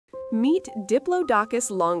Meet Diplodocus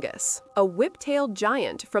longus, a whip-tailed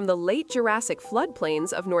giant from the late Jurassic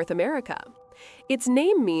floodplains of North America. Its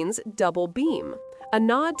name means double beam, a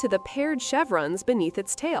nod to the paired chevrons beneath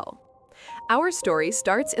its tail. Our story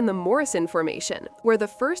starts in the Morrison Formation, where the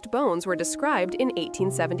first bones were described in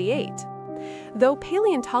 1878. Though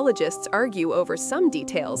paleontologists argue over some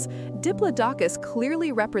details, Diplodocus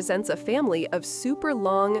clearly represents a family of super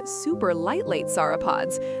long, super light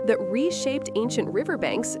sauropods that reshaped ancient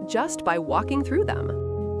riverbanks just by walking through them.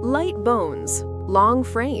 Light bones, long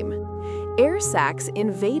frame. Air sacs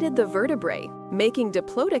invaded the vertebrae, making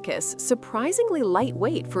Diplodocus surprisingly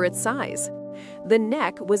lightweight for its size. The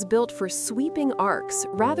neck was built for sweeping arcs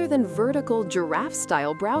rather than vertical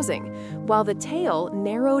giraffe-style browsing, while the tail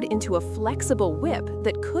narrowed into a flexible whip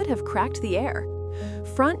that could have cracked the air.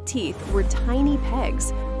 Front teeth were tiny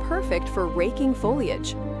pegs, perfect for raking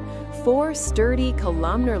foliage. 4 sturdy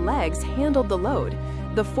columnar legs handled the load.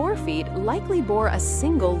 The forefeet likely bore a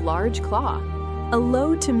single large claw. A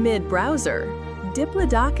low to mid-browser,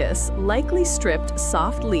 Diplodocus likely stripped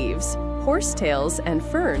soft leaves, horsetails, and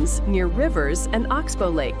ferns near rivers and oxbow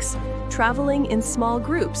lakes, traveling in small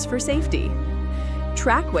groups for safety.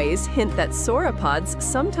 Trackways hint that sauropods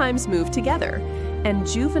sometimes move together, and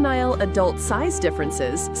juvenile-adult size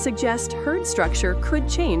differences suggest herd structure could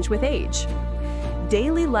change with age.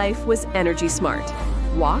 Daily life was energy-smart.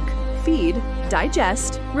 Walk, feed,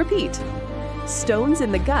 digest, repeat. Stones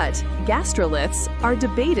in the gut, gastroliths, are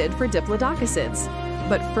debated for diplodocusids,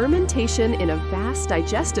 but fermentation in a vast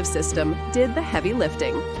digestive system did the heavy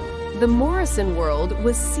lifting. The Morrison world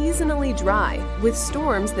was seasonally dry, with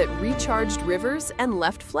storms that recharged rivers and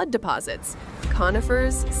left flood deposits.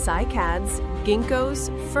 Conifers, cycads, ginkgos,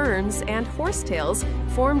 ferns, and horsetails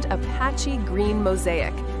formed a patchy green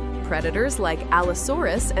mosaic. Predators like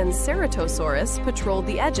Allosaurus and Ceratosaurus patrolled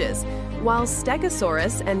the edges, while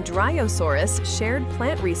Stegosaurus and Dryosaurus shared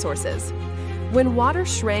plant resources. When water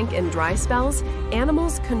shrank in dry spells,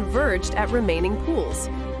 animals converged at remaining pools,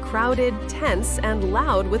 crowded, tense, and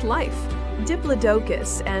loud with life.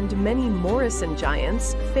 Diplodocus and many Morrison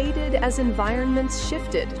giants faded as environments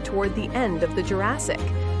shifted toward the end of the Jurassic.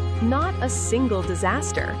 Not a single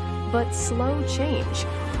disaster, but slow change.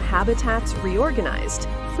 Habitats reorganized,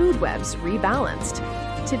 food webs rebalanced.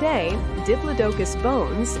 Today, Diplodocus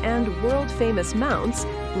bones and world-famous mounts,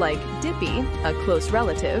 like Dippy, a close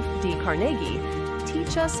relative, D. Carnegie,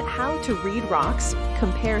 teach us how to read rocks,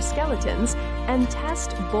 compare skeletons, and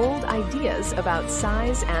test bold ideas about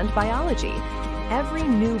size and biology. Every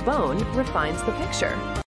new bone refines the picture.